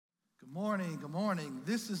Good morning, good morning.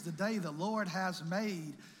 This is the day the Lord has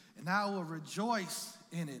made, and I will rejoice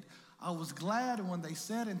in it. I was glad when they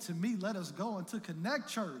said unto me, let us go into Connect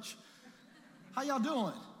Church. How y'all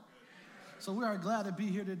doing? So we are glad to be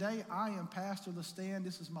here today. I am Pastor LeStan.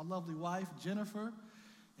 This is my lovely wife, Jennifer,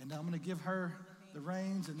 and I'm going to give her the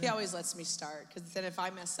reins. And he always lets me start, because then if I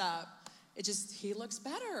mess up, he looks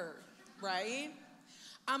better, right?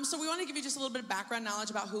 So we want to give you just a little bit of background knowledge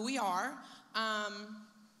about who we are.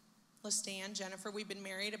 LeStan, Jennifer, we've been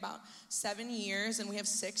married about 7 years, and we have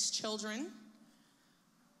 6 children.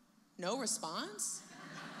 No response.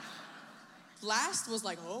 Last was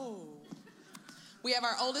like, oh. We have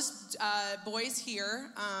our oldest boys here.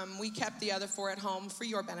 We kept the other 4 at home for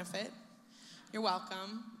your benefit. You're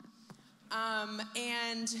welcome.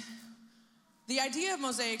 And the idea of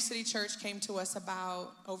Mosaic City Church came to us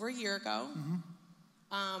about over a year ago.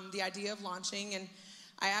 The idea of launching, and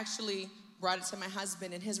I actually brought it to my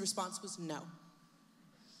husband, and his response was no.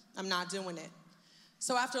 I'm not doing it.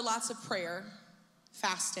 So after lots of prayer,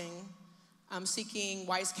 fasting, seeking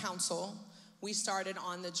wise counsel, we started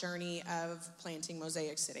on the journey of planting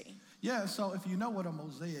Mosaic City. Yeah, so if you know what a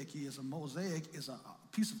mosaic is a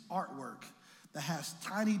piece of artwork that has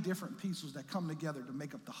tiny different pieces that come together to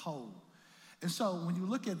make up the whole. And so when you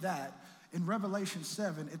look at that, in Revelation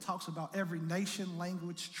 7, it talks about every nation,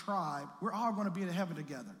 language, tribe. We're all going to be in heaven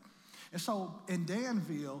together. And so in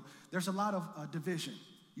Danville, there's a lot of division.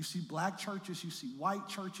 You see black churches, you see white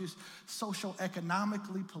churches,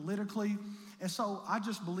 socio-economically, politically. And so I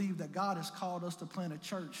just believe that God has called us to plant a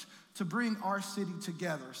church to bring our city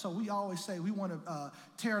together. So we always say we want to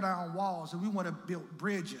tear down walls and we want to build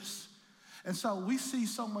bridges. And so we see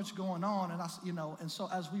so much going on, and so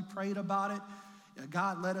as we prayed about it,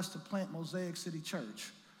 God led us to plant Mosaic City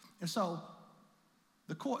Church. And so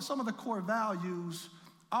some of the core values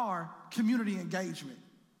are community engagement.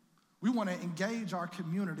 We want to engage our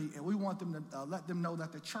community, and we want them to let them know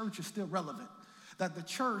that the church is still relevant, that the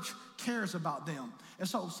church cares about them. And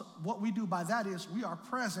so what we do by that is we are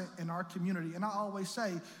present in our community. And I always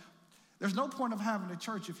say, there's no point of having a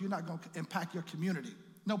church if you're not going to impact your community.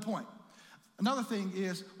 No point. Another thing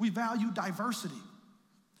is we value diversity.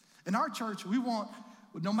 In our church, we want,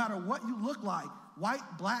 no matter what you look like, white,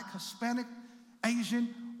 black, Hispanic, Asian,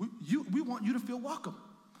 we want you to feel welcome.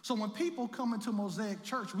 So when people come into Mosaic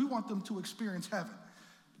Church, we want them to experience heaven.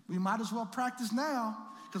 We might as well practice now,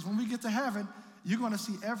 because when we get to heaven, you're going to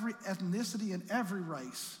see every ethnicity and every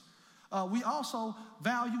race. We also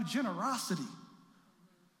value generosity.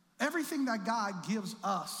 Everything that God gives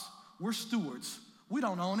us, we're stewards. We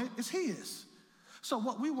don't own it, it's His. So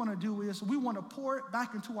what we want to do is we want to pour it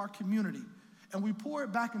back into our community. And we pour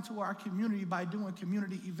it back into our community by doing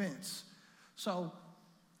community events. So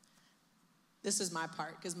this is my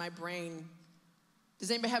part, because my brain,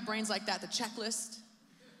 does anybody have brains like that, the checklist?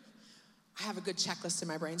 I have a good checklist in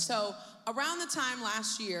my brain. So around the time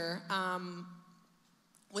last year,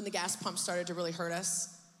 when the gas pump started to really hurt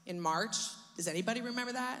us in March, does anybody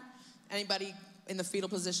remember that? Anybody in the fetal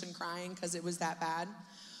position crying because it was that bad?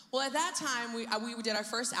 Well, at that time, we did our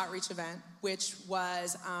first outreach event, which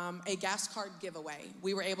was a gas card giveaway.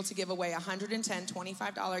 We were able to give away 110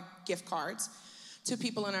 $25 gift cards to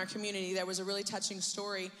people in our community. There was a really touching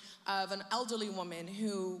story of an elderly woman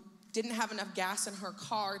who didn't have enough gas in her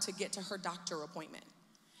car to get to her doctor appointment.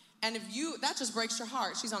 And that just breaks your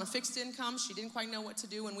heart. She's on a fixed income. She didn't quite know what to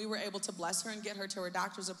do, and we were able to bless her and get her to her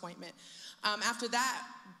doctor's appointment. After that,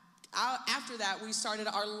 we started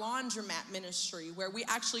our laundromat ministry, where we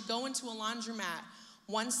actually go into a laundromat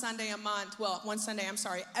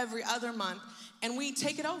every other month, and we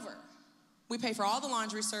take it over. We pay for all the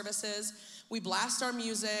laundry services. We blast our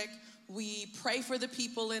music. We pray for the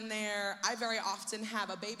people in there. I very often have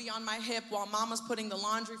a baby on my hip while mama's putting the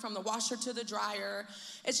laundry from the washer to the dryer.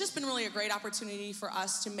 It's just been really a great opportunity for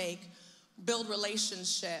us to build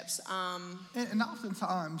relationships. And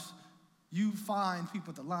oftentimes, you find people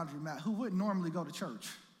at the laundromat who wouldn't normally go to church.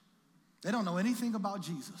 They don't know anything about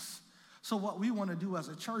Jesus. So what we want to do as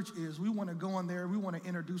a church is we want to go in there, we want to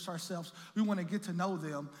introduce ourselves, we want to get to know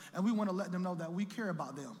them, and we want to let them know that we care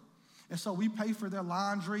about them. And so we pay for their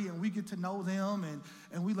laundry, and we get to know them,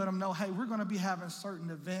 and we let them know, hey, we're going to be having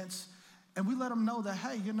certain events, and we let them know that,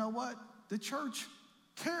 hey, you know what? The church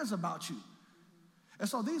cares about you. And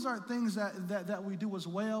so these are things that we do as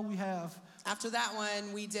well. We have... After that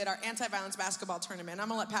one, we did our anti-violence basketball tournament. I'm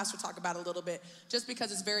going to let Pastor talk about it a little bit, just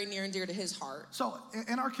because it's very near and dear to his heart. So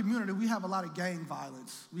in our community, we have a lot of gang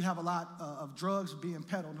violence. We have a lot of drugs being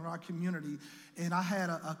peddled in our community. And I had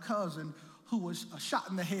a cousin who was shot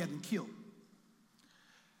in the head and killed.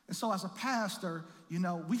 And so as a pastor,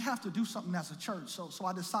 we have to do something as a church. So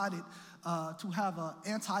I decided to have an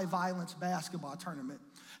anti-violence basketball tournament.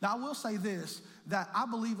 Now, I will say this, that I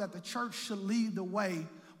believe that the church should lead the way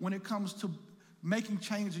when it comes to making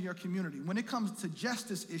change in your community. When it comes to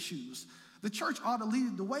justice issues, the church ought to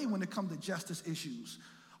lead the way when it comes to justice issues.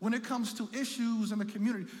 When it comes to issues in the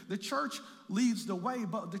community, the church leads the way,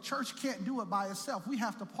 but the church can't do it by itself. We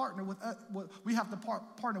have to partner with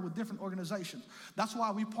partner with different organizations. That's why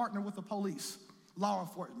we partner with the police, law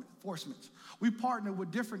enforcement. We partner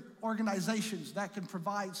with different organizations that can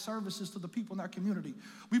provide services to the people in our community.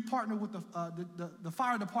 We partner with the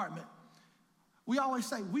fire department. We always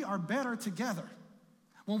say we are better together.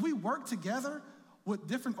 When we work together with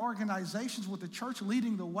different organizations, with the church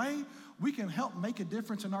leading the way, we can help make a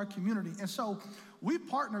difference in our community. And so we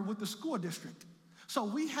partnered with the school district. So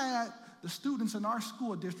we had the students in our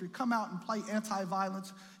school district come out and play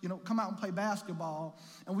anti-violence, come out and play basketball.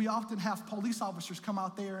 And we often have police officers come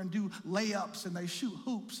out there and do layups and they shoot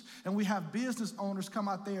hoops. And we have business owners come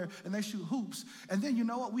out there and they shoot hoops. And then you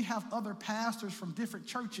know what? We have other pastors from different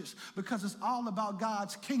churches because it's all about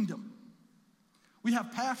God's kingdom. We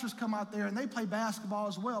have pastors come out there and they play basketball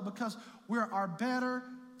as well because we are better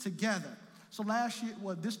together. So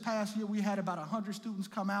this past year, we had about 100 students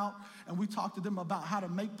come out and we talked to them about how to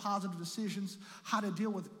make positive decisions, how to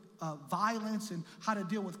deal with violence and how to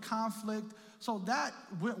deal with conflict. So that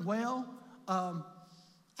went well.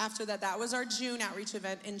 After that was our June outreach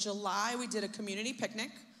event. In July, we did a community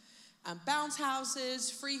picnic. Bounce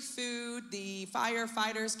houses, free food. The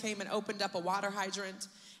firefighters came and opened up a water hydrant.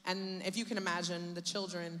 And if you can imagine, the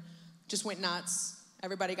children just went nuts.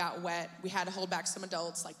 Everybody got wet. We had to hold back some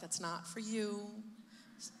adults, like, that's not for you.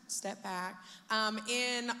 Step back.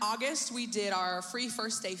 In August, we did our free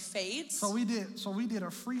first day fades. So we did a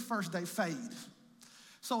free first day fade.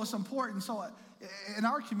 So it's important. So in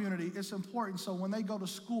our community, it's important. So when they go to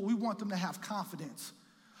school, we want them to have confidence.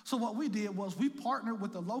 So what we did was we partnered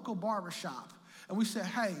with the local barbershop. And we said,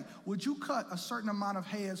 hey, would you cut a certain amount of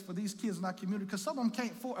heads for these kids in our community? Because some of them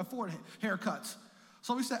can't afford haircuts.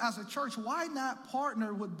 So we said, as a church, why not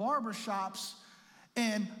partner with barbershops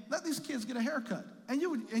and let these kids get a haircut? And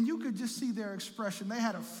you could just see their expression. They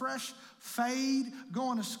had a fresh fade,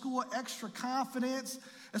 going to school, extra confidence.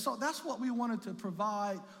 And so that's what we wanted to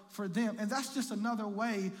provide for them. And that's just another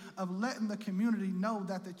way of letting the community know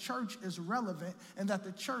that the church is relevant and that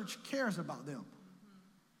the church cares about them.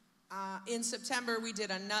 In September, we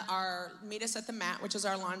did our Meet Us at the Mat, which is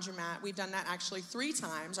our laundromat. We've done that actually 3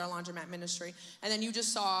 times, our laundromat ministry. And then you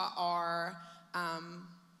just saw our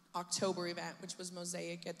October event, which was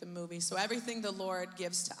Mosaic at the movie. So everything the Lord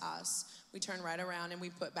gives to us, we turn right around and we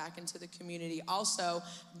put back into the community. Also,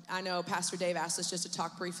 I know Pastor Dave asked us just to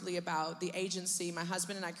talk briefly about the agency. My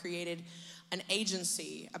husband and I created an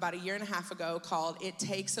agency about 1.5 years ago called It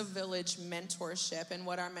Takes a Village Mentorship. And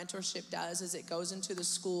what our mentorship does is it goes into the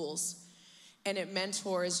schools and it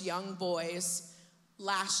mentors young boys.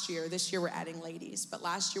 This year we're adding ladies, but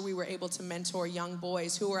last year we were able to mentor young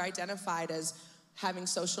boys who were identified as having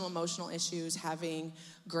social emotional issues, having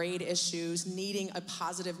grade issues, needing a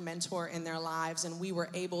positive mentor in their lives. And we were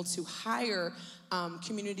able to hire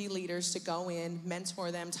community leaders to go in,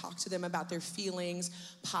 mentor them, talk to them about their feelings,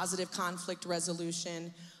 positive conflict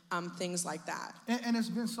resolution, things like that. And it's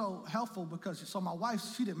been so helpful because, my wife,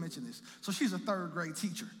 she didn't mention this. So she's a 3rd grade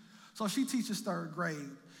teacher. So she teaches 3rd grade.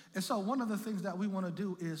 And so one of the things that we want to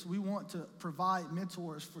do is we want to provide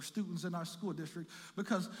mentors for students in our school district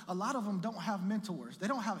because a lot of them don't have mentors. They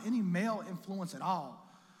don't have any male influence at all.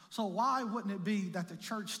 So why wouldn't it be that the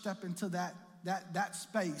church step into that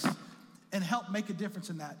space and help make a difference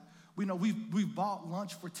in that? We know we've bought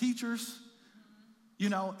lunch for teachers,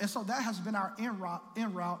 and so that has been our en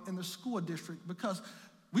route in the school district because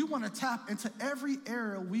we want to tap into every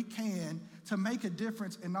area we can to make a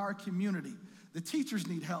difference in our community. The teachers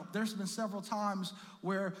need help. There's been several times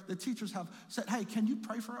where the teachers have said, hey, can you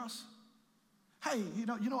pray for us? Hey,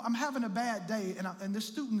 I'm having a bad day and this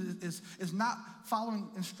student is not following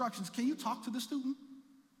instructions. Can you talk to the student?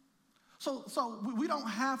 So we don't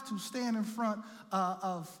have to stand in front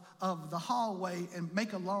of the hallway and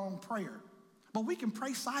make a long prayer, but we can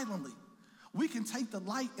pray silently. We can take the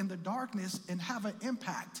light in the darkness and have an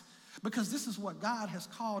impact because this is what God has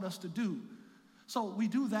called us to do. So we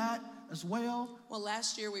do that as well. Well,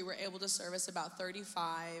 last year we were able to service about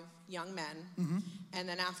 35 young men. Mm-hmm. And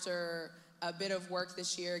then after a bit of work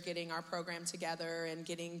this year, getting our program together and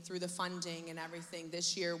getting through the funding and everything,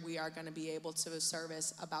 this year we are going to be able to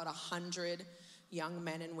service about 100 young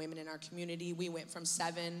men and women in our community. We went from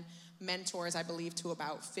 7 mentors, I believe, to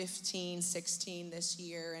about 15, 16 this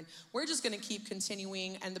year. And we're just going to keep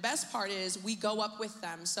continuing. And the best part is we go up with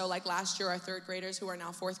them. So like last year, our 3rd graders who are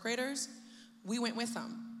now 4th graders, we went with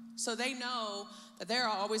them. So they know that they're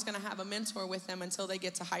always going to have a mentor with them until they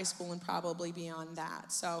get to high school and probably beyond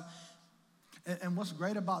that. So, and what's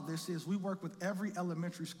great about this is we work with every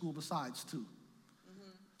elementary school besides 2.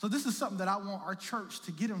 So this is something that I want our church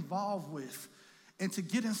to get involved with and to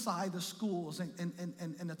get inside the schools and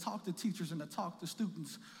to talk to teachers and to talk to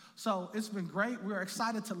students. So it's been great. We're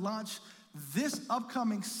excited to launch this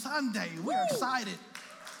upcoming Sunday. We're excited.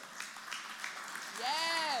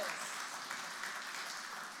 Yes.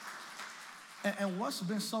 And what's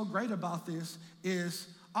been so great about this is,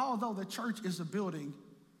 although the church is a building,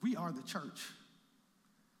 we are the church.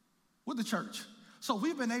 We're the church. So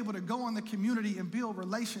we've been able to go in the community and build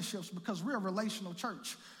relationships because we're a relational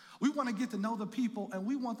church. We want to get to know the people, and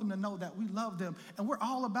we want them to know that we love them. And we're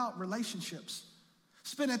all about relationships,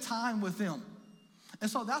 spending time with them.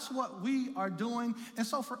 And so that's what we are doing. And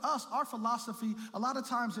so for us, our philosophy, a lot of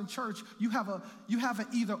times in church, you have an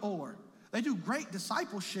either or. They do great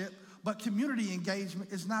discipleship, but community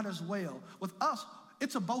engagement is not as well. With us,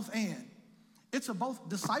 it's a both and. It's a both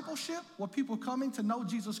discipleship, where people coming to know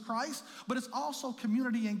Jesus Christ, but it's also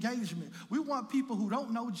community engagement. We want people who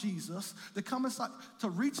don't know Jesus to come inside to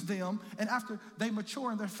reach them, and after they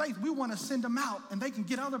mature in their faith, we want to send them out, and they can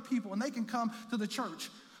get other people, and they can come to the church.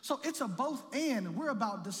 So it's a both and. We're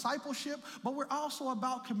about discipleship, but we're also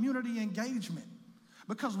about community engagement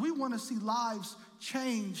because we want to see lives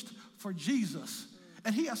changed for Jesus,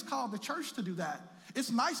 and he has called the church to do that. It's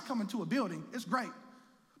nice coming to a building. It's great.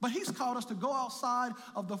 But he's called us to go outside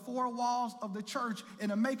of the 4 walls of the church and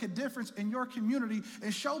to make a difference in your community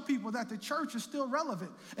and show people that the church is still relevant.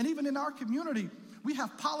 And even in our community, we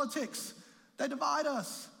have politics that divide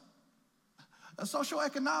us.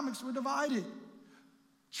 Socioeconomics, we're divided.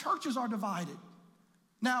 Churches are divided.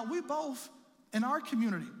 Now, we both, in our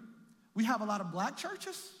community, we have a lot of black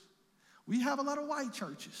churches. We have a lot of white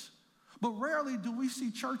churches. But rarely do we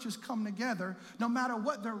see churches come together, no matter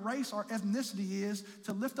what their race or ethnicity is,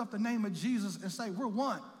 to lift up the name of Jesus and say, we're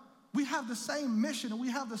one. We have the same mission and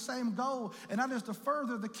we have the same goal, and that is to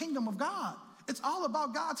further the kingdom of God. It's all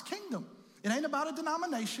about God's kingdom. It ain't about a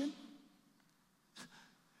denomination,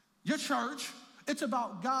 your church. It's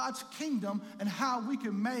about God's kingdom and how we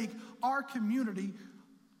can make our community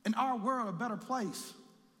and our world a better place.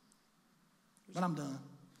 But I'm done.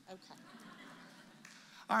 Okay.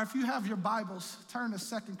 All right, if you have your Bibles, turn to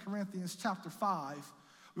 2 Corinthians chapter 5.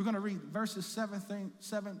 We're going to read verses 17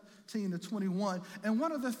 to 21. And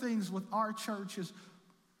one of the things with our church is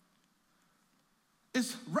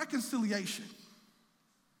reconciliation.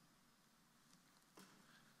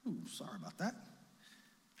 Ooh, sorry about that.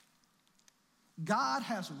 God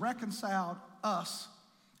has reconciled us,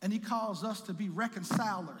 and he calls us to be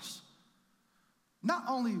reconcilers. Not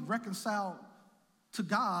only reconciled to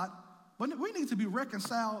God, but we need to be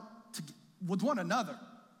reconciled with one another.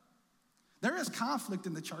 There is conflict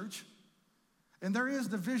in the church, and there is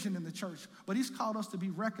division in the church, but he's called us to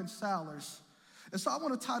be reconcilers. And so I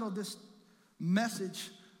want to title this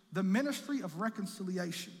message, The Ministry of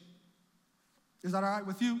Reconciliation. Is that all right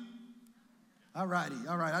with you? All righty,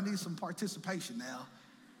 all right. I need some participation now.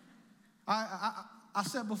 I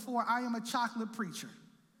said before, I am a chocolate preacher.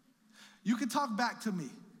 You can talk back to me.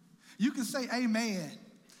 You can say amen.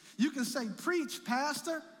 You can say, preach,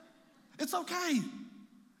 pastor. It's okay.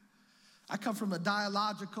 I come from a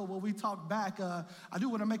dialogical where we talk back. I do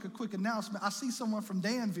want to make a quick announcement. I see someone from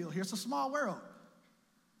Danville here. It's a small world.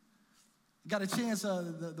 Got a chance,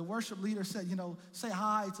 the worship leader said, say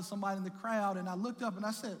hi to somebody in the crowd. And I looked up and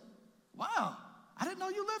I said, wow, I didn't know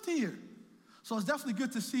you lived here. So it's definitely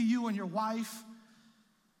good to see you and your wife.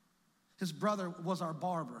 His brother was our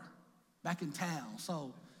barber back in town.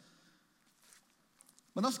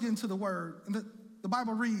 But let's get into the word. And the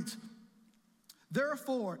Bible reads,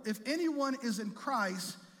 therefore, if anyone is in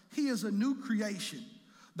Christ, he is a new creation.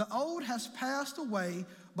 The old has passed away.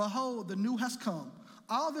 Behold, the new has come.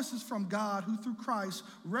 All this is from God, who through Christ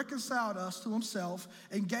reconciled us to himself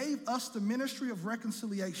and gave us the ministry of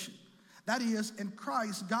reconciliation. That is, in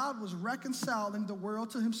Christ, God was reconciling the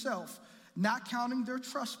world to himself, not counting their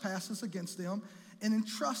trespasses against them, and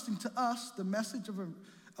entrusting to us the message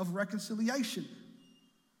of reconciliation.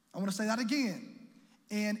 I want to say that again.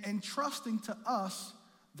 And entrusting to us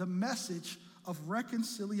the message of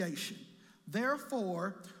reconciliation.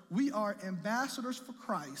 Therefore, we are ambassadors for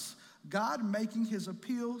Christ, God making his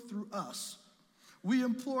appeal through us. We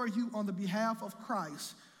implore you on the behalf of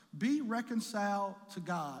Christ, be reconciled to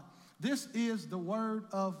God. This is the word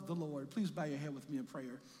of the Lord. Please bow your head with me in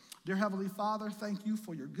prayer. Dear Heavenly Father, thank you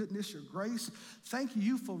for your goodness, your grace. Thank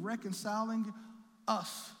you for reconciling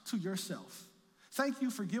us to yourself. Thank you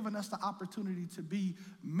for giving us the opportunity to be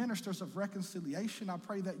ministers of reconciliation. I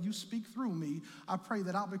pray that you speak through me. I pray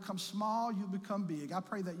that I'll become small, you become big. I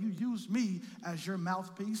pray that you use me as your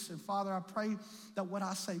mouthpiece. And Father, I pray that what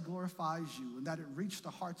I say glorifies you and that it reach the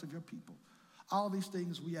hearts of your people. All these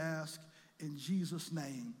things we ask in Jesus'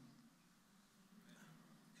 name.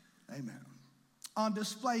 Amen. On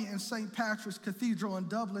display in St. Patrick's Cathedral in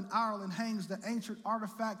Dublin, Ireland, hangs the ancient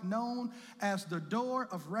artifact known as the Door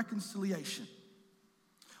of Reconciliation.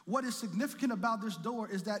 What is significant about this door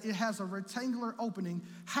is that it has a rectangular opening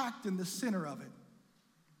hacked in the center of it.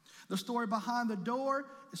 The story behind the door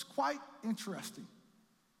is quite interesting.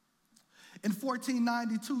 In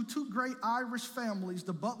 1492, two great Irish families,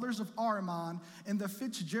 the Butlers of Armagh and the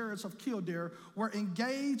Fitzgeralds of Kildare, were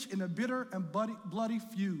engaged in a bitter and bloody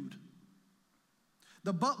feud.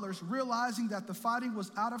 The Butlers, realizing that the fighting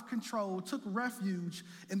was out of control, took refuge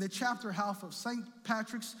in the chapter house of St.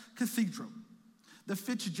 Patrick's Cathedral. The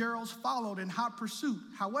Fitzgeralds followed in hot pursuit.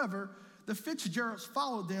 However, the Fitzgeralds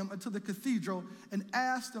followed them into the cathedral and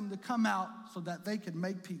asked them to come out so that they could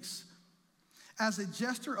make peace. As a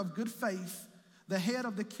gesture of good faith, the head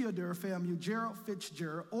of the Kildare family, Gerald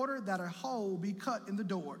Fitzgerald, ordered that a hole be cut in the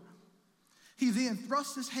door. He then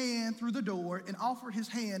thrust his hand through the door and offered his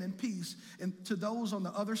hand in peace to those on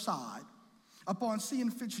the other side. Upon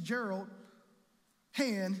seeing Fitzgerald's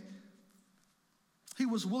hand, he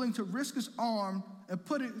was willing to risk his arm and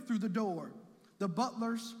put it through the door. The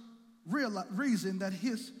Butlers reasoned that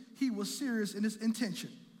he was serious in his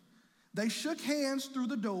intention. They shook hands through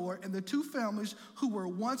the door, and the two families who were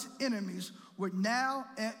once enemies were now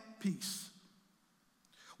at peace.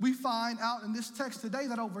 We find out in this text today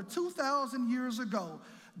that over 2,000 years ago,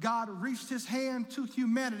 God reached his hand to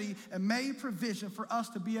humanity and made provision for us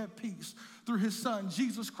to be at peace through his son,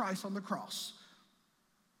 Jesus Christ, on the cross.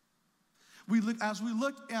 As we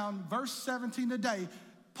look in verse 17 today,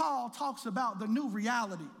 Paul talks about the new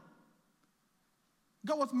reality.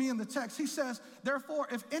 Go with me in the text. He says, therefore,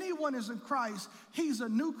 if anyone is in Christ, he's a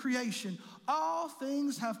new creation. All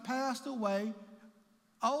things have passed away.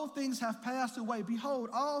 All things have passed away. Behold,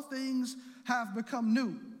 all things have become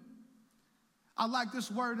new. I like this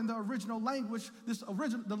word in the original language.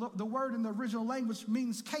 The word in the original language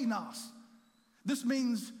means kainos. This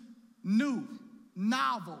means new,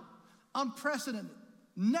 novel, unprecedented,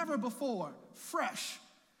 never before, fresh.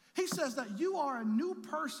 He says that you are a new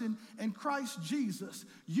person in Christ Jesus.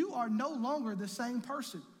 You are no longer the same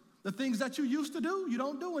person. The things that you used to do, you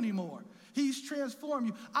don't do anymore. He's transformed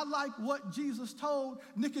you. I like what Jesus told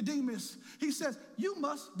Nicodemus. He says, you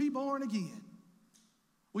must be born again.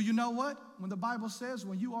 Well, you know what? When the Bible says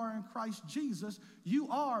when you are in Christ Jesus, you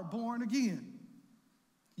are born again.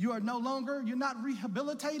 You are no longer, you're not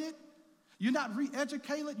rehabilitated. You're not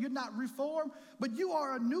re-educated, you're not reformed, but you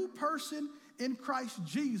are a new person in Christ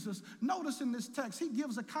Jesus. Notice in this text, he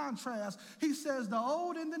gives a contrast. He says the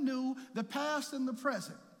old and the new, the past and the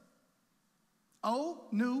present. Old,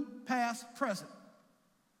 new, past, present.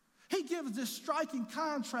 He gives this striking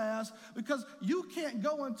contrast because you can't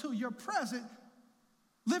go into your present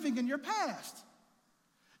living in your past.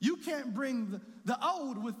 You can't bring the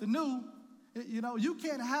old with the new. You know, you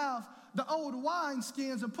can't have the old wine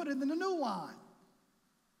skins and put it in the new wine.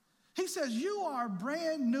 He says you are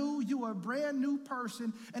brand new, you are a brand new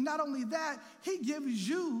person, and not only that, he gives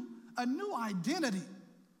you a new identity.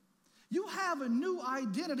 You have a new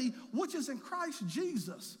identity, which is in Christ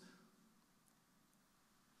Jesus.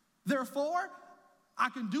 Therefore, I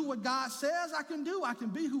can do what God says I can do. I can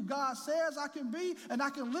be who God says I can be, and I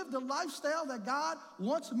can live the lifestyle that God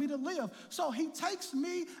wants me to live. So he takes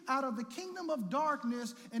me out of the kingdom of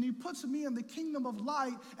darkness, and he puts me in the kingdom of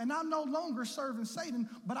light, and I'm no longer serving Satan,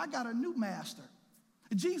 but I got a new master.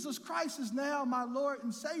 Jesus Christ is now my Lord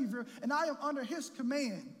and Savior, and I am under his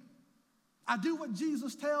command. I do what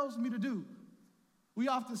Jesus tells me to do. We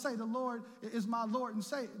often say the Lord is my Lord and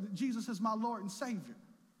Savior. Jesus is my Lord and Savior.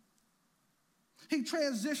 He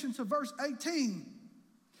transitions to verse 18,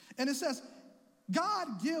 and it says,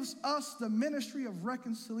 God gives us the ministry of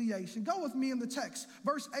reconciliation. Go with me in the text.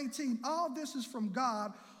 Verse 18, all this is from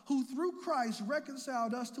God, who through Christ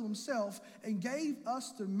reconciled us to himself and gave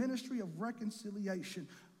us the ministry of reconciliation.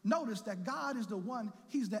 Notice that God is the one,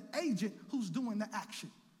 he's the agent who's doing the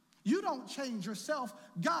action. You don't change yourself,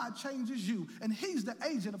 God changes you, and he's the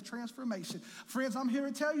agent of transformation. Friends, I'm here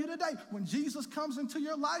to tell you today, when Jesus comes into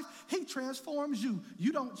your life, he transforms you.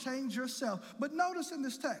 You don't change yourself. But notice in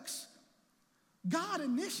this text, God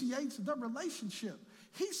initiates the relationship.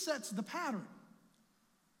 He sets the pattern.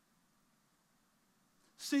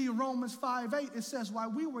 See, in Romans 5:8, it says,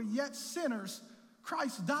 while we were yet sinners,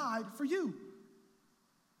 Christ died for you.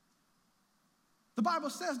 The Bible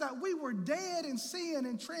says that we were dead in sin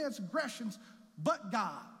and transgressions, but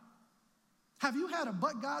God. Have you had a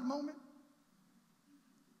but God moment?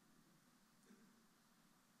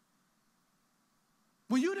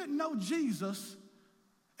 When you didn't know Jesus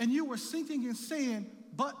and you were sinking in sin,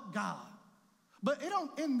 but God. But it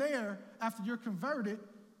don't end there after you're converted.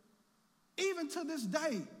 Even to this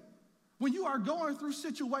day, when you are going through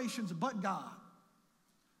situations, but God.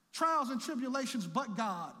 Trials and tribulations, but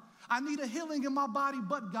God. I need a healing in my body,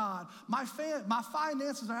 but God. My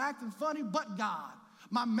finances are acting funny, but God.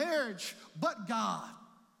 My marriage, but God.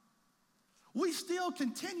 We still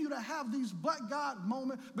continue to have these but God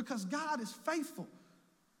moments because God is faithful.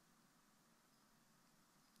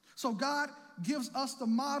 So God gives us the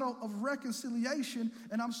model of reconciliation,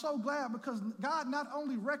 and I'm so glad because God not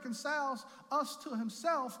only reconciles us to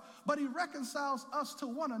himself, but he reconciles us to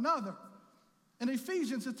one another. In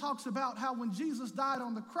Ephesians, it talks about how when Jesus died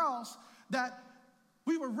on the cross, that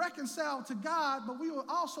we were reconciled to God, but we were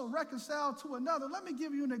also reconciled to another. Let me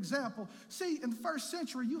give you an example. See, in the first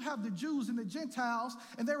century, you have the Jews and the Gentiles,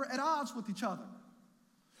 and they were at odds with each other.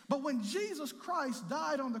 But when Jesus Christ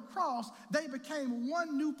died on the cross, they became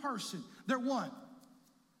one new person. They're one.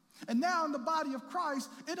 And now in the body of Christ,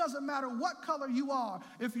 it doesn't matter what color you are.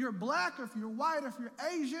 If you're black, if you're white, if you're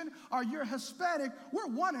Asian, or you're Hispanic, we're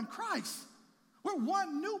one in Christ. We're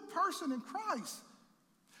one new person in Christ.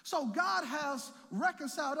 So God has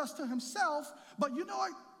reconciled us to himself, but you know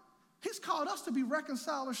what? He's called us to be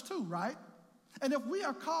reconcilers too, right? And if we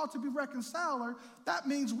are called to be reconciler, that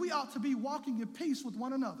means we ought to be walking in peace with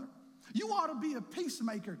one another. You ought to be a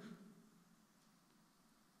peacemaker.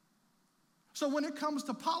 So when it comes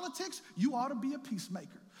to politics, you ought to be a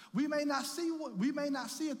peacemaker. We may not see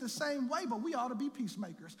it the same way, but we ought to be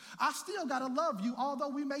peacemakers. I still got to love you, although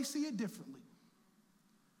we may see it differently.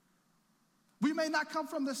 We may not come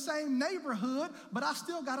from the same neighborhood, but I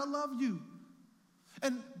still got to love you.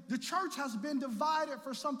 And the church has been divided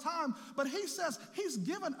for some time, but he says he's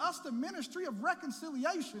given us the ministry of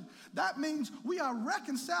reconciliation. That means we are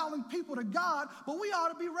reconciling people to God, but we ought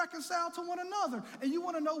to be reconciled to one another. And you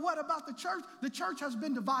want to know what about the church? The church has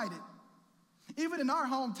been divided. Even in our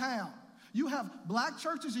hometown, you have black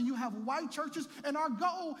churches and you have white churches, and our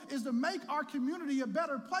goal is to make our community a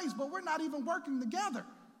better place, but we're not even working together.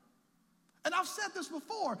 And I've said this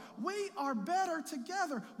before, we are better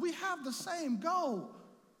together. We have the same goal.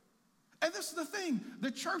 And this is the thing, the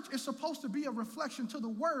church is supposed to be a reflection to the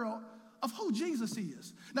world of who Jesus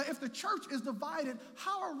is. Now, if the church is divided,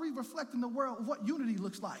 how are we reflecting the world of what unity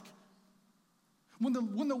looks like? When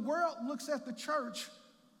the world looks at the church,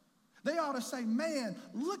 they ought to say, man,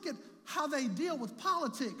 look at how they deal with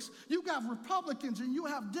politics. You got Republicans and you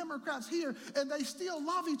have Democrats here, and they still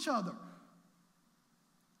love each other.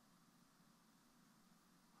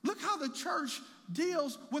 Look how the church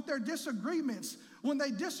deals with their disagreements. When they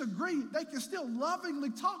disagree, they can still lovingly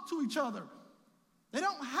talk to each other. They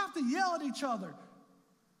don't have to yell at each other.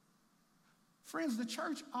 Friends, the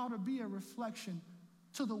church ought to be a reflection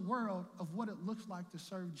to the world of what it looks like to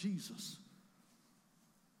serve Jesus.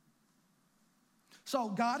 So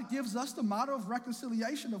God gives us the model of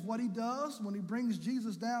reconciliation of what he does when he brings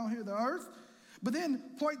Jesus down here to earth. But then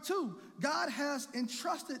point 2, God has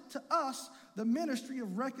entrusted to us the ministry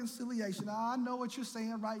of reconciliation. Now, I know what you're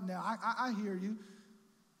saying right now. I hear you.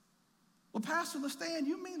 Well, Pastor LeStan,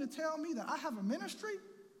 you mean to tell me that I have a ministry?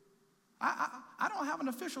 I don't have an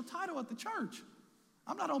official title at the church.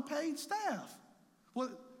 I'm not on paid staff. Well,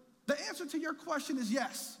 the answer to your question is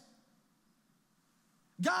yes.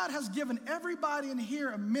 God has given everybody in here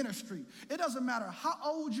a ministry. It doesn't matter how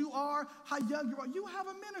old you are, how young you are. You have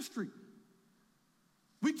a ministry.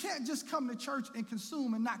 We can't just come to church and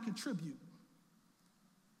consume and not contribute.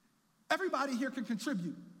 Everybody here can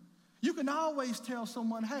contribute. You can always tell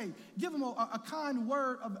someone, hey, give them a kind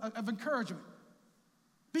word of encouragement.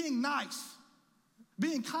 Being nice,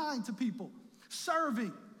 being kind to people,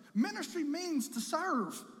 serving. Ministry means to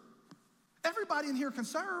serve. Everybody in here can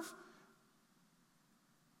serve.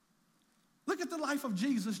 Look at the life of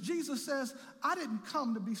Jesus. Jesus says, I didn't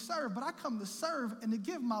come to be served, but I come to serve and to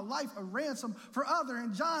give my life a ransom for others.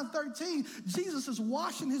 In John 13, Jesus is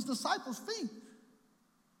washing his disciples' feet.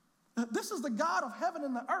 This is the God of heaven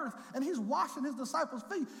and the earth, and he's washing his disciples'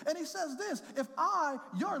 feet. And he says this, if I,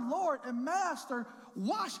 your Lord and Master,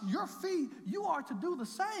 wash your feet, you are to do the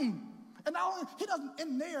same. And not only, he doesn't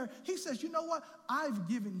end there. He says, you know what? I've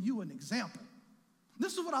given you an example.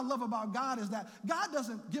 This is what I love about God, is that God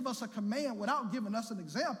doesn't give us a command without giving us an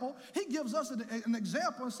example. He gives us an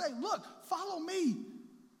example and say, look, follow me.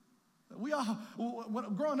 We all,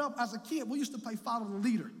 growing up as a kid, we used to play follow the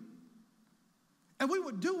leader. And we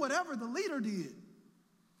would do whatever the leader did.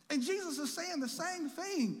 And Jesus is saying the same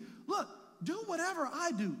thing. Look, do whatever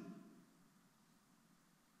I do.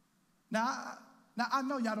 Now I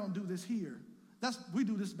know y'all don't do this here. We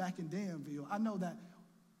do this back in Danville. I know that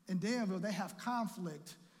in Danville, they have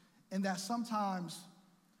conflict, and that sometimes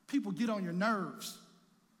people get on your nerves.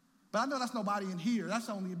 But I know that's nobody in here. That's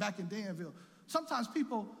only back in Danville. Sometimes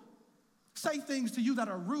people say things to you that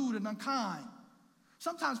are rude and unkind.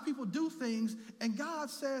 Sometimes people do things, and God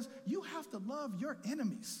says, you have to love your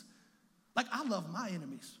enemies. Like I love my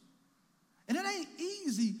enemies. And it ain't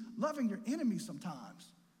easy loving your enemies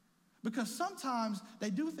sometimes, because sometimes they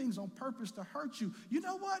do things on purpose to hurt you. You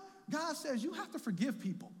know what? God says you have to forgive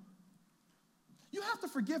people. You have to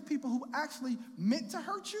forgive people who actually meant to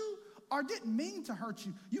hurt you or didn't mean to hurt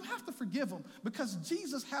you. You have to forgive them because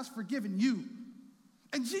Jesus has forgiven you.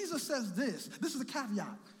 And Jesus says this is a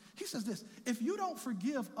caveat. He says this: if you don't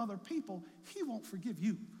forgive other people, he won't forgive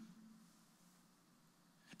you.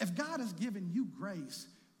 If God has given you grace,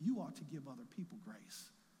 you ought to give other people grace.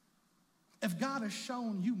 If God has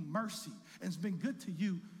shown you mercy and it's been good to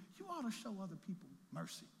you, you ought to show other people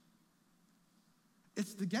mercy.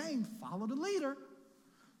 It's the game, follow the leader.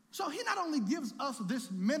 So he not only gives us this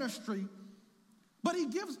ministry, but he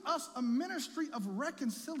gives us a ministry of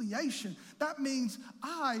reconciliation. That means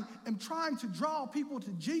I am trying to draw people to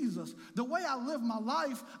Jesus. The way I live my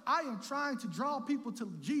life, I am trying to draw people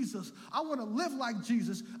to Jesus. I want to live like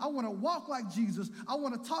Jesus. I want to walk like Jesus. I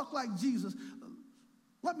want to talk like Jesus.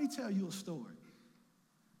 Let me tell you a story.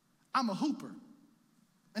 I'm a hooper.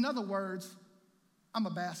 In other words, I'm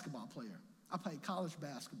a basketball player. I played college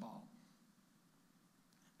basketball.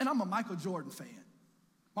 And I'm a Michael Jordan fan.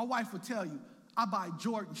 My wife would tell you, I buy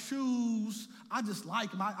Jordan shoes. I just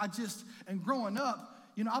like them. And growing up,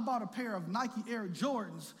 I bought a pair of Nike Air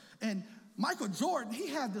Jordans. And Michael Jordan, he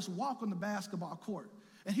had this walk on the basketball court.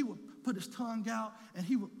 And he would put his tongue out and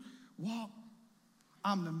he would walk.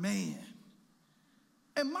 I'm the man.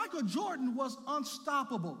 And Michael Jordan was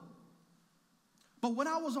unstoppable. But when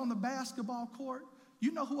I was on the basketball court,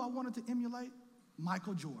 you know who I wanted to emulate?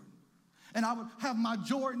 Michael Jordan. And I would have my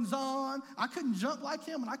Jordans on. I couldn't jump like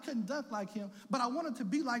him and I couldn't dunk like him, but I wanted to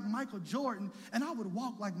be like Michael Jordan, and I would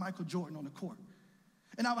walk like Michael Jordan on the court.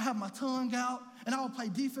 And I would have my tongue out, and I would play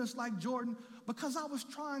defense like Jordan because I was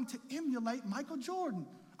trying to emulate Michael Jordan.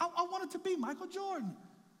 I wanted to be Michael Jordan.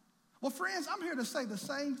 Well, friends, I'm here to say the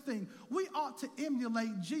same thing. We ought to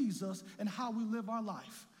emulate Jesus in how we live our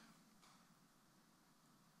life.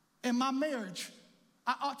 In my marriage,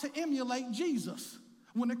 I ought to emulate Jesus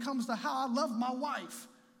when it comes to how I love my wife.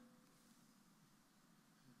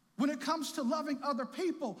 When it comes to loving other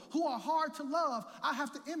people who are hard to love, I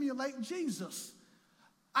have to emulate Jesus.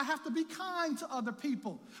 I have to be kind to other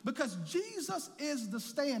people because Jesus is the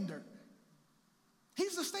standard.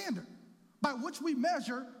 He's the standard by which we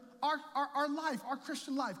measure our life, our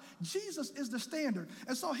Christian life. Jesus is the standard.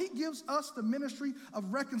 And so he gives us the ministry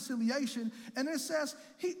of reconciliation. And it says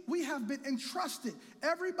we have been entrusted.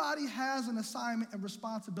 Everybody has an assignment and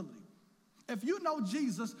responsibility. If you know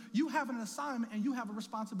Jesus, you have an assignment and you have a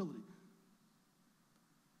responsibility.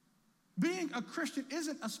 Being a Christian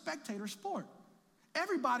isn't a spectator sport.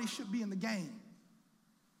 Everybody should be in the game.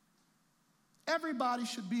 Everybody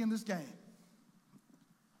should be in this game.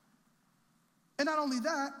 And not only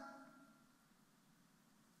that,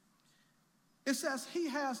 it says he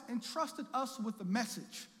has entrusted us with the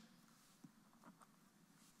message.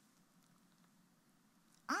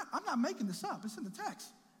 I'm not making this up. It's in the text.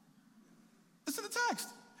 It's in the text.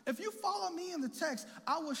 If you follow me in the text,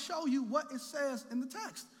 I will show you what it says in the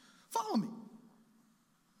text. Follow me.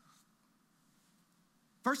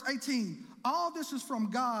 Verse 18, all this is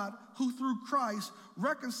from God who through Christ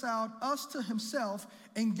reconciled us to himself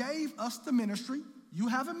and gave us the ministry. You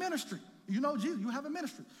have a ministry. You know Jesus, you have a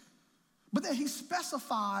ministry. But then he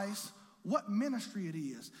specifies what ministry it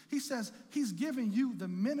is. He says he's giving you the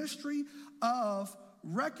ministry of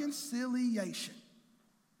reconciliation.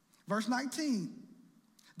 Verse 19,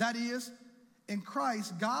 that is, in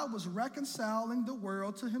Christ, God was reconciling the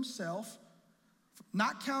world to himself,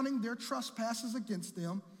 not counting their trespasses against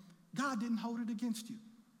them. God didn't hold it against you.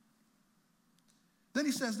 Then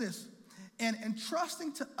he says this, and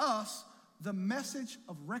entrusting to us the message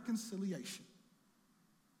of reconciliation.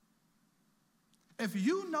 If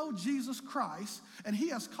you know Jesus Christ and he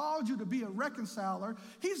has called you to be a reconciler,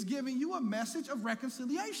 he's giving you a message of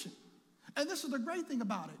reconciliation. And this is the great thing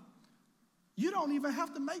about it. You don't even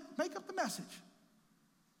have to make up the message.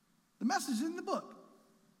 The message is in the book.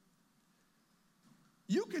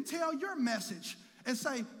 You can tell your message and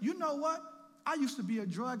say, you know what? I used to be a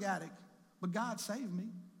drug addict, but God saved me,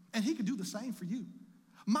 and he could do the same for you.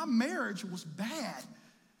 My marriage was bad,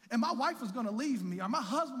 and my wife was going to leave me, or my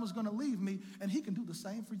husband was going to leave me, and he can do the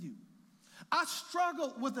same for you. I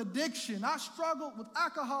struggled with addiction. I struggled with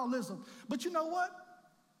alcoholism, but you know what?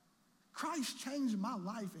 Christ changed my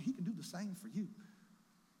life, and he can do the same for you.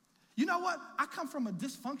 You know what? I come from a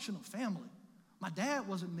dysfunctional family. My dad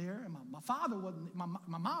wasn't there, and my father wasn't, my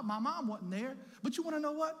mom wasn't there. But you want to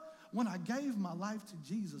know what? When I gave my life to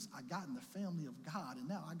Jesus, I got in the family of God, and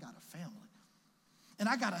now I got a family. And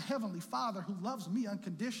I got a heavenly Father who loves me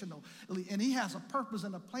unconditionally, and he has a purpose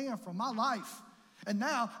and a plan for my life. And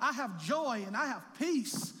now I have joy and I have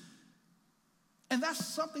peace. And that's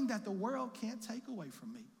something that the world can't take away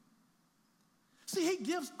from me. See, he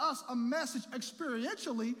gives us a message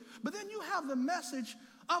experientially, but then you have the message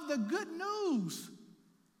of the good news.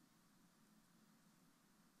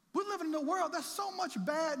 We live in a world, there's so much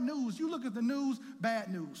bad news. You look at the news,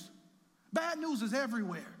 bad news. Bad news is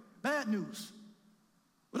everywhere. Bad news.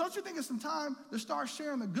 But don't you think it's some time to start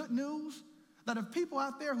sharing the good news? That if people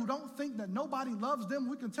out there who don't think that nobody loves them,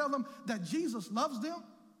 we can tell them that Jesus loves them?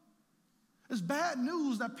 It's bad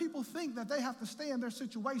news that people think that they have to stay in their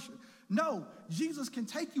situation. No, Jesus can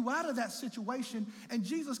take you out of that situation, and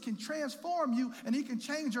Jesus can transform you, and he can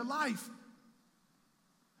change your life.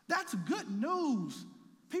 That's good news.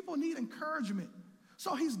 People need encouragement.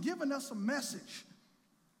 So he's given us a message.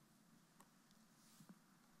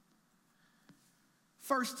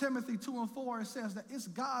 1 Timothy 2:4, it says that it's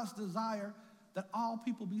God's desire that all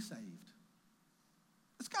people be saved.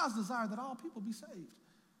 It's God's desire that all people be saved.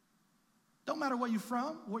 Don't matter where you're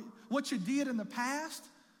from, what you did in the past,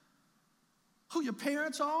 who your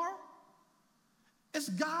parents are. It's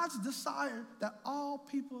God's desire that all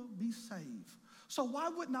people be saved. So why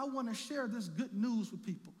wouldn't I want to share this good news with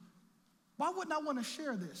people? Why wouldn't I want to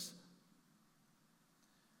share this?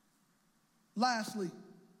 Lastly,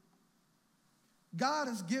 God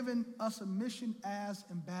has given us a mission as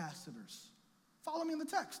ambassadors. Follow me in the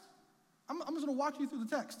text. I'm just going to walk you through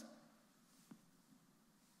the text.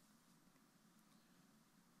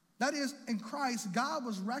 That is, in Christ, God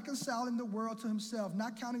was reconciling the world to himself,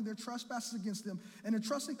 not counting their trespasses against them, and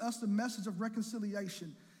entrusting us the message of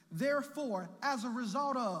reconciliation. Therefore, as a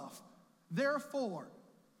result of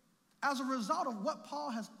what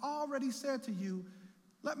Paul has already said to you,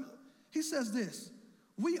 he says this: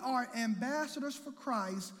 we are ambassadors for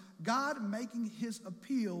Christ, God making his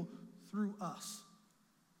appeal through us.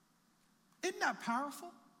 Isn't that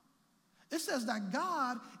powerful? It says that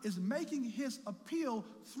God is making his appeal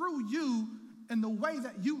through you in the way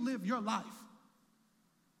that you live your life.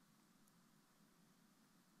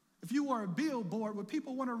 If you were a billboard, would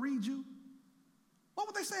people want to read you? What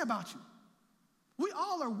would they say about you? We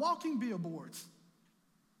all are walking billboards.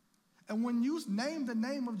 And when you name the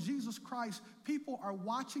name of Jesus Christ, people are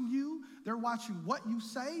watching you. They're watching what you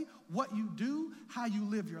say, what you do, how you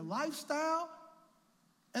live your lifestyle.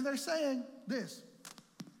 And they're saying this: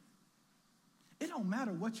 it don't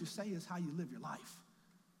matter what you say, is how you live your life.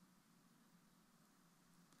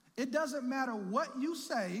 It doesn't matter what you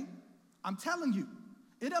say. I'm telling you,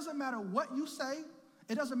 it doesn't matter what you say.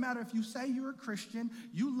 It doesn't matter if you say you're a Christian,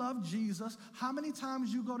 you love Jesus, how many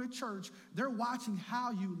times you go to church. They're watching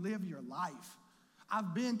how you live your life.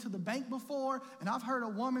 I've been to the bank before, and I've heard a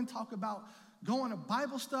woman talk about going to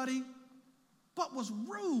Bible study, but was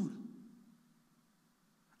rude.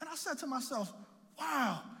 And I said to myself,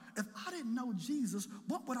 wow, if I didn't know Jesus,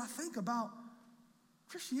 what would I think about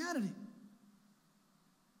Christianity?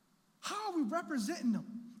 How are we representing them?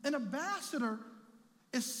 An ambassador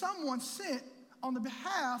is someone sent on the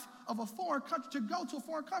behalf of a foreign country to go to a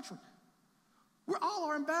foreign country. We're all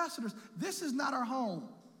our ambassadors. This is not our home.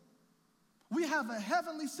 We have a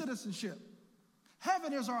heavenly citizenship.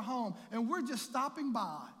 Heaven is our home, and we're just stopping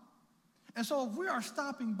by. And so if we are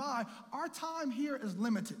stopping by, our time here is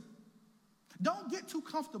limited. Don't get too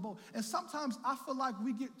comfortable. And sometimes I feel like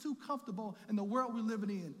we get too comfortable in the world we're living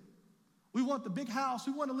in. We want the big house.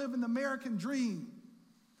 We want to live in the American dream.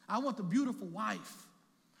 I want the beautiful wife.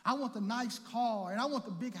 I want the nice car, and I want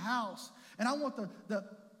the big house, and I want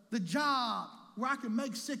the job where I can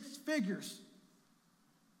make 6 figures.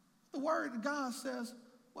 The word of God says,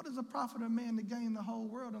 what is the profit of a man to gain the whole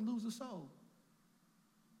world and lose his soul?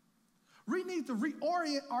 We need to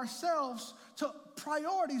reorient ourselves to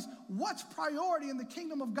priorities. What's priority in the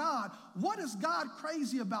kingdom of God? What is God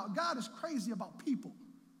crazy about? God is crazy about people.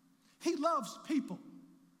 He loves people.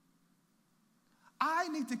 I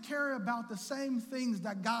need to care about the same things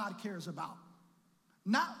that God cares about.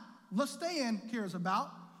 Not LeStan cares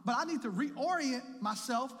about, but I need to reorient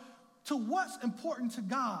myself to what's important to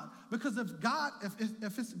God. Because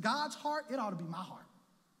if it's God's heart, it ought to be my heart.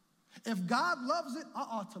 If God loves it, I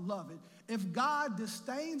ought to love it. If God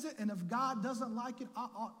disdains it, and if God doesn't like it, I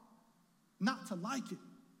ought not to like it.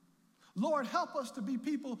 Lord, help us to be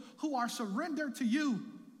people who are surrendered to you,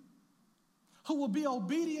 who will be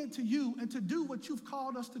obedient to you and to do what you've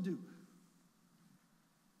called us to do.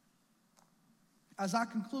 As I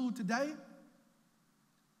conclude today,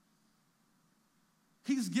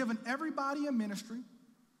 he's given everybody a ministry.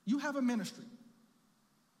 You have a ministry.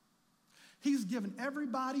 He's given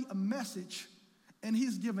everybody a message, and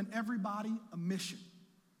he's given everybody a mission.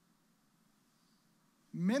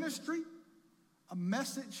 Ministry, a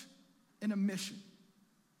message, and a mission.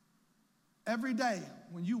 Every day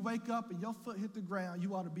when you wake up and your foot hit the ground,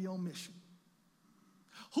 you ought to be on mission.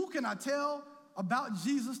 Who can I tell about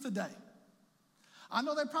Jesus today? I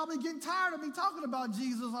know they're probably getting tired of me talking about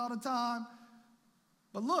Jesus all the time,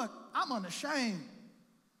 but look, I'm unashamed.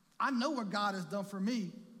 I know what God has done for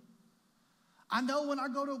me. I know when I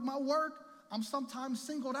go to my work, I'm sometimes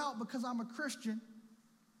singled out because I'm a Christian.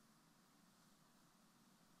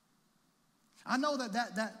 I know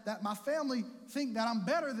that my family think that I'm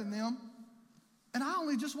better than them, and I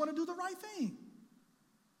only just want to do the right thing.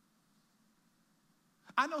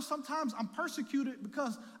 I know sometimes I'm persecuted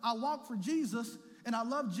because I walk for Jesus and I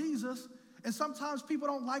love Jesus, and sometimes people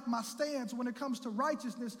don't like my stance when it comes to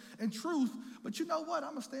righteousness and truth, but you know what?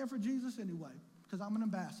 I'm going to stand for Jesus anyway because I'm an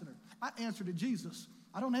ambassador. I answer to Jesus.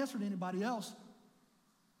 I don't answer to anybody else.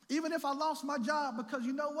 Even if I lost my job because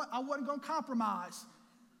you know what? I wasn't going to compromise.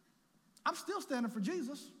 I'm still standing for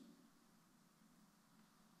Jesus.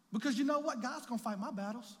 Because you know what? God's going to fight my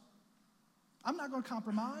battles. I'm not going to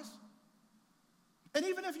compromise. And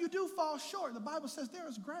even if you do fall short, the Bible says there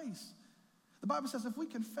is grace. The Bible says if we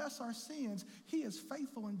confess our sins, he is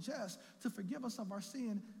faithful and just to forgive us of our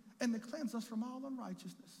sin and to cleanse us from all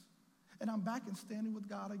unrighteousness. And I'm back and standing with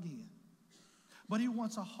God again. But he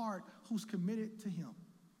wants a heart who's committed to him.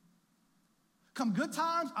 Come good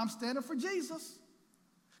times, I'm standing for Jesus.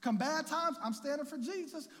 Come bad times, I'm standing for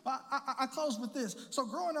Jesus. I close with this. So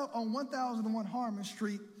growing up on 1001 Harmon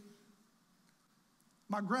Street,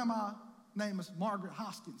 my grandma name is Margaret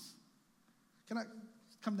Hoskins. Can I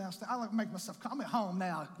come downstairs? I like to make myself come. I'm at home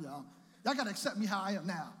now, y'all. Y'all got to accept me how I am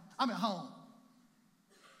now. I'm at home.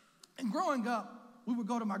 And growing up, we would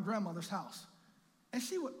go to my grandmother's house. And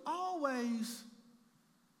she would always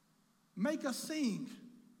make us sing.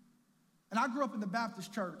 And I grew up in the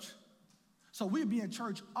Baptist church. So we'd be in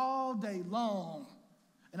church all day long.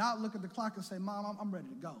 And I'd look at the clock and say, Mom, I'm ready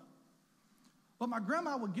to go. But my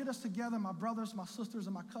grandma would get us together, my brothers, my sisters,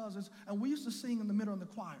 and my cousins, and we used to sing in the middle of the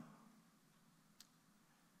choir.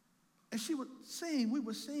 And she would sing, we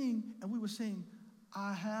would sing, and we would sing,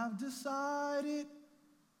 I have decided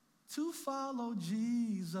to follow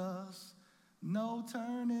Jesus, no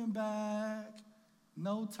turning back,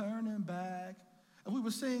 no turning back. And we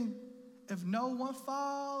would sing, if no one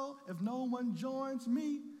follow, if no one joins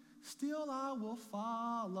me, still I will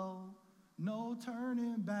follow, no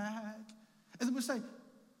turning back. And then we say,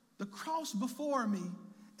 the cross before me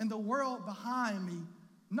and the world behind me,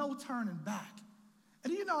 no turning back.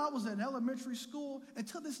 And you know, I was in elementary school, and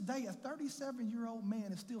to this day, a 37-year-old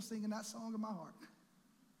man is still singing that song in my heart.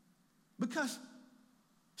 Because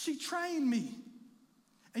she trained me.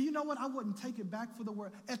 And you know what? I wouldn't take it back for the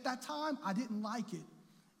world. At that time, I didn't like it.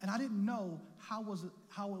 And I didn't know how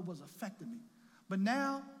it was affecting me. But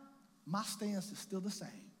now, my stance is still the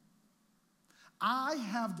same. I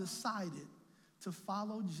have decided to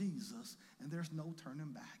follow Jesus, and there's no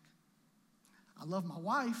turning back. I love my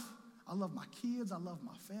wife. I love my kids. I love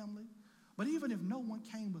my family. But even if no one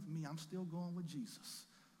came with me, I'm still going with Jesus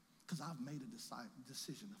because I've made a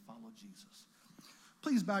decision to follow Jesus.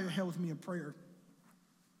 Please bow your head with me in prayer.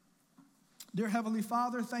 Dear Heavenly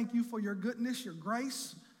Father, thank you for your goodness, your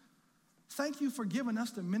grace. Thank you for giving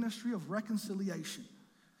us the ministry of reconciliation.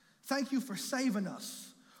 Thank you for saving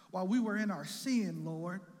us while we were in our sin,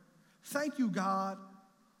 Lord. Thank you, God,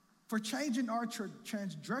 for changing our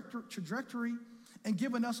trajectory and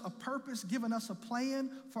giving us a purpose, giving us a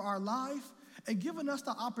plan for our life, and giving us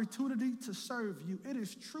the opportunity to serve you. It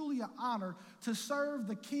is truly an honor to serve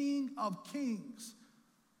the King of Kings.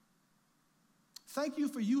 Thank you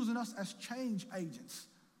for using us as change agents.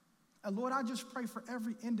 And Lord, I just pray for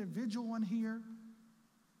every individual in here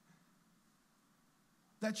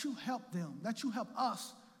that you help them, that you help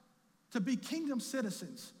us to be kingdom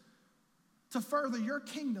citizens, to further your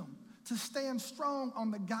kingdom, to stand strong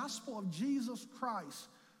on the gospel of Jesus Christ,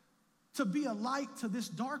 to be a light to this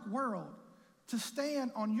dark world, to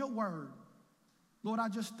stand on your word. Lord, I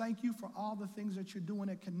just thank you for all the things that you're doing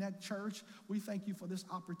at Connect Church. We thank you for this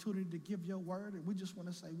opportunity to give your word, and we just want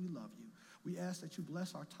to say we love you. We ask that you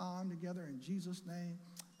bless our time together in Jesus' name.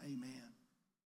 Amen.